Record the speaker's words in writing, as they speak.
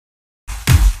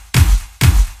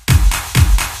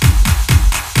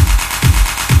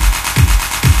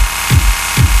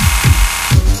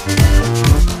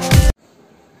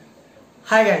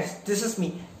Hi guys, this is me.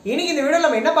 இன்னைக்கு இந்த வீடியோல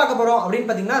நம்ம என்ன பார்க்க போறோம் அப்படினு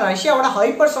பாத்தீங்கன்னா ரஷ்யாவோட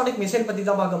ஹைப்பர்சானிக் மிசைல் பத்தி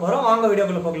தான் பார்க்க போறோம். வாங்க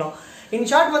வீடியோக்குள்ள போகலாம். இன்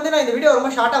ஷார்ட் வந்து நான் இந்த வீடியோ ரொம்ப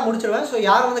ஷார்ட்டா முடிச்சிடுவேன். சோ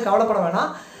யாரும் வந்து கவலைப்பட வேணாம்.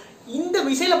 இந்த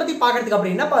மிசைலை பத்தி பார்க்கிறதுக்கு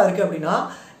அப்படி என்னப்பா இருக்கு அப்படினா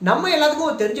நம்ம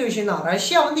எல்லாத்துக்கும் தெரிஞ்ச விஷயம் தான்.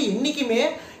 ரஷ்யா வந்து என்னைக்குமே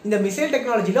இந்த மிசைல்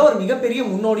டெக்னாலஜில ஒரு மிகப்பெரிய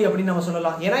முன்னோடி அப்படின்னு நம்ம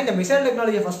சொல்லலாம். ஏன்னா இந்த மிசைல்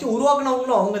டெக்னாலஜியை ஃபர்ஸ்ட்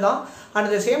உருவாக்குனவங்களும் அவங்க தான்.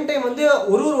 அட் த சேம் டைம் வந்து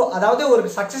அதாவது ஒரு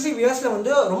சக்சஸிவ் இயர்ஸ்ல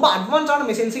வந்து ரொம்ப அட்வான்ஸான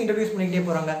மிசைல்ஸ் இன்ட்ரோடியூஸ் பண்ணிட்டே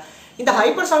போறாங்க. இந்த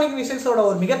ஹைப்பர்சானிக் மிசைல்ஸோட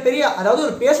ஒரு மிகப்பெரிய அதாவது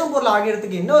ஒரு பேசும் பொருள்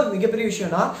ஆகிறதுக்கு என்ன ஒரு மிகப்பெரிய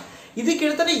விஷயம்னா இது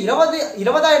கிட்டத்தட்ட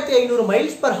 20,500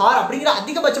 மைல்ஸ் பர் ஹார் அப்படிங்கிற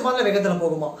அதிகபட்சமான வேகத்துல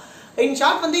போகுமா. இன்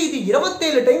ஷார்ட் வந்து இது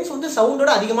 27 டைம்ஸ் வந்து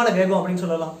சவுண்டோட அதிகமான வேகம் அப்படின்னு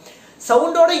சொல்லலாம்.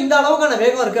 சவுண்டோட இந்த அளவுக்கான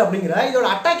வேகம் இருக்கு அப்படிங்கிற இதோட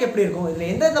அட்டாக் எப்படி இருக்கும், இதுல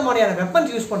எந்தெந்த மாதிரியான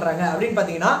வெப்பன்ஸ் யூஸ் பண்றாங்க அப்படின்னு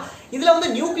பாத்தீங்கன்னா இதுல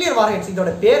வந்து நியூக்ளியர் வார்ஹெட்ஸ்,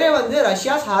 இதோட பேரே வந்து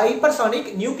ரஷ்யாஸ் ஹைப்பர்சானிக்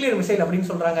நியூக்ளியர் மிசைல்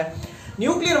அப்படின்னு சொல்றாங்க.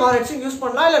 நியூக்ளியர் வார்ஹெட்ஸும் யூஸ்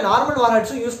பண்ணலாம், இல்லை நார்மல்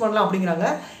வார்ஹெட்ஸும் யூஸ் பண்ணலாம் அப்படிங்கிறாங்க.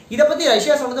 இதை பற்றி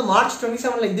ரஷ்யா சொன்னது மார்ச்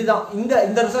 27 இதுதான்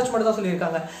இந்த ரிசர்ச் மட்டும் தான்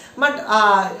சொல்லியிருக்காங்க. பட்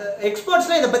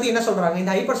எக்ஸ்பர்ட்ஸ்லாம் இதை பற்றி என்ன சொல்கிறாங்க,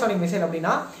 இந்த ஹைப்பர்சானிக் மிசைல்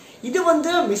அப்படின்னா இது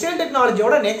வந்து மிசைல்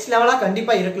டெக்னாலஜியோட நெக்ஸ்ட் லெவலாக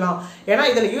கண்டிப்பாக இருக்கலாம். ஏன்னா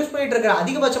இதில் யூஸ் பண்ணிட்டு இருக்கிற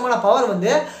அதிகபட்சமான பவர்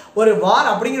வந்து ஒரு வார்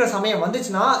அப்படிங்கிற சமயம்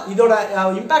வந்துச்சுன்னா இதோட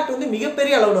இம்பாக்ட் வந்து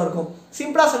மிகப்பெரிய அளவில் இருக்கும்.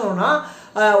 சிம்பிளாக சொல்லணும்னா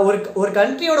ஒரு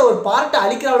கண்ட்ரியோட ஒரு பார்ட்டை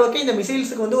அழிக்கிற அளவுக்கு இந்த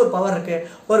மிசைல்ஸுக்கு வந்து ஒரு பவர் இருக்கு.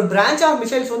 ஒரு பிரான்ச் ஆஃப்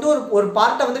மிசைல்ஸ் வந்து ஒரு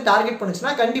பார்ட்டை வந்து டார்கெட்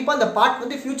பண்ணுச்சுன்னா கண்டிப்பாக அந்த பார்ட்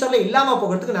வந்து ஃபியூச்சர்ல இல்லாமல்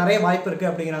போகிறதுக்கு நிறைய வாய்ப்பு இருக்கு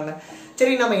அப்படிங்கிறாங்க.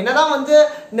 சரி, நம்ம என்னதான் வந்து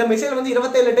இந்த மிசைல் வந்து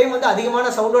 27 டைம் வந்து அதிகமான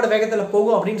சவுண்டோட வேகத்தில்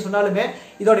போகும் அப்படின்னு சொன்னாலுமே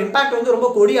இதோட இம்பாக்ட் வந்து ரொம்ப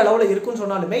கொடிய அளவில் இருக்குன்னு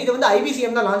சொன்னாலுமே இது வந்து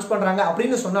IBCM தான் லான்ச் பண்றாங்க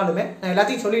அப்படின்னு சொன்னாலுமே நான்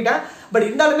எல்லாத்தையும் சொல்லிட்டேன். பட்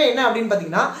இருந்தாலுமே என்ன அப்படின்னு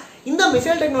பார்த்தீங்கன்னா இந்த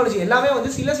மிசைல் டெக்னாலஜி எல்லாமே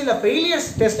வந்து சில ஃபெயிலியர்ஸ்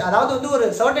டெஸ்ட், அதாவது வந்து ஒரு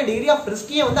சர்டன் டிகிரி ஆஃப்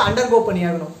ரிஸ்கியை வந்து அண்டர்கோ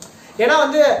பண்ணியாகணும். ஏன்னா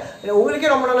வந்து உங்களுக்கே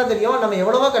ரொம்ப நல்லா தெரியும், நம்ம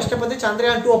எவ்வளவோ கஷ்டப்பட்டு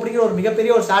சந்திரயான் 2 அப்படிங்கிற ஒரு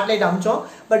மிகப்பெரிய ஒரு சேட்டலைட் அமைச்சோம்.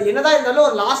 பட் என்னதான் இருந்தாலும்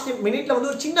ஒரு லாஸ்ட் மினிட்ல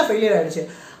வந்து ஒரு சின்ன ஃபெயிலியர் ஆயிடுச்சு.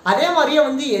 அதே மாதிரியே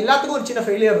வந்து எல்லாத்துக்கும் ஒரு சின்ன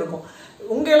ஃபெயிலியர் இருக்கும்.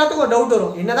 உங்க எல்லாத்துக்கும் ஒரு டவுட்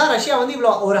வரும், என்னதான் ரஷ்யா வந்து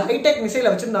இவ்வளோ ஒரு ஹைடெக் மிசைலை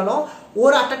வச்சிருந்தாலும்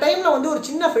ஒரு அட் அ டைம்ல வந்து ஒரு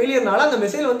சின்ன ஃபெயிலியர்னால அந்த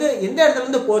மிசைல் வந்து எந்த இடத்துல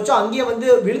இருந்து போச்சோ அங்கேயே வந்து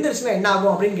விழுந்துருச்சுன்னா என்ன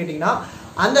ஆகும் அப்படின்னு கேட்டீங்கன்னா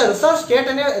அந்த ரிசர்ச்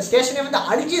ஸ்டேஷனே வந்து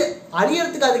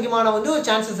அழியறதுக்கு அதிகமான வந்து ஒரு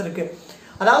சான்சஸ் இருக்கு.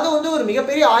 அதாவது வந்து ஒரு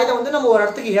மிகப்பெரிய ஆயுதம் வந்து நம்ம ஒரு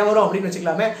இடத்துக்கு ஏவரும் அப்படின்னு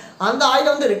வச்சுக்கலாமே, அந்த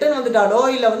ஆயுதம் வந்து ரிட்டர்ன் வந்துட்டாலோ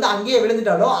இல்லை வந்து அங்கேயே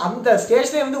விழுந்துட்டாலோ அந்த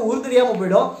ஸ்டேஷனே வந்து உறுதியாமல்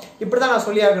போயிடும். இப்படிதான் நான்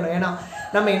சொல்லி ஆகணும். ஏன்னா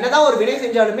நம்ம என்னதான் ஒரு வினை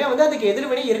செஞ்சாலுமே வந்து அதுக்கு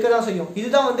எதிர்வினை இருக்க தான் செய்யும்.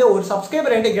 இதுதான் வந்து ஒரு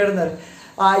சப்ஸ்கிரைபர் என்கிட்ட கேட்டிருந்தாரு.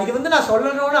 இது வந்து நான்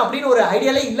சொல்லணும்னு அப்படின்னு ஒரு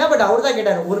ஐடியாலே இல்லை, பட் அவர் தான்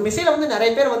கேட்டார். ஒரு மிசைலை வந்து நிறைய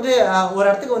பேர் வந்து ஒரு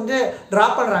இடத்துக்கு வந்து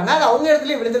டிராப் பண்ணுறாங்க, அது அவங்க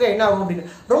இடத்துல விழுந்துட்டு என்ன ஆகும்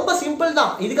அப்படின்னு. ரொம்ப சிம்பிள்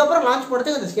தான், இதுக்கப்புறம் லான்ச்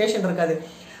பண்ணுறதுக்கு அந்த ஸ்டேஷன் இருக்காது.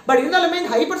 பட் இருந்தாலுமே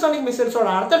இந்த ஹைப்பர்சானிக் மிசைல்ஸோட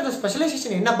அடுத்த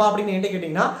ஸ்பெஷலைசேஷன் என்னப்பா அப்படின்னு என்கிட்ட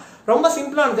கேட்டிங்கன்னா ரொம்ப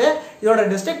சிம்பிளானது. இதோட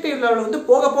டிஸ்ட்ரக்டிவ் லெவல் வந்து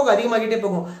போக போக அதிகமாகிட்டே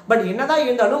போகும். பட் என்னதான்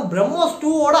இருந்தாலும் பிரம்மோஸ்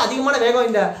 2ஓட அதிகமான வேகம்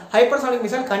இந்த ஹைப்பர்சானிக்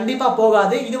மிசைல் கண்டிப்பாக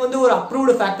போகாது. இது வந்து ஒரு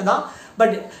அப்ரூவ்டு ஃபேக்ட் தான்.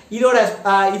 பட்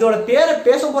இதோட பேரை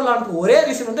பேசும் பொருளானது ஒரே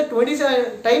ரீசன் வந்து 27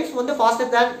 டைம்ஸ் வந்து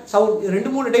ஃபாஸ்டர் தேன் சவுண்ட்.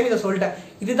 2-3 டைம் இதை சொல்லிட்டேன்.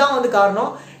 இதுதான் வந்து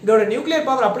காரணம். இதோட நியூக்ளியர்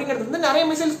பவர் அப்படிங்கிறது வந்து நிறைய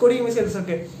மிசைல்ஸ், கொடிய மிசைல்ஸ்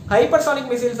இருக்கு. ஹைப்பர்சானிக்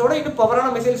மிசைல்ஸோட இன்னும்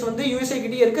பவரான மிசைல்ஸ் வந்து USA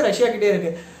கிட்டே இருக்கு, ரஷ்யா கிட்டே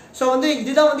இருக்கு. ஸோ வந்து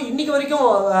இதுதான் வந்து இன்னைக்கு வரைக்கும்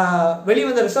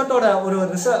வெளிவந்த ரிசர்ட்டோட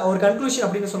ஒரு கன்க்ளூஷன்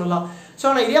அப்படின்னு சொல்லலாம். ஸோ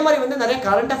நான் இதே மாதிரி வந்து நிறைய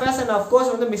கரண்ட் அஃபேர்ஸ் அண்ட்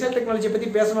அஃப்கோர்ஸ் வந்து மிசைல் டெக்னாலஜி பற்றி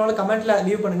பேசணும்னு கமெண்ட்ல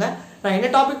லீவ் பண்ணுங்க. நான் என்ன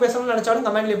டாபிக் பேசணும்னு நினைச்சாலும்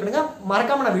கமெண்ட் லீவ் பண்ணுங்க.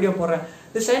 மறக்காம நான் வீடியோ போடுறேன்.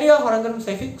 This is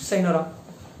Scific, Sinora.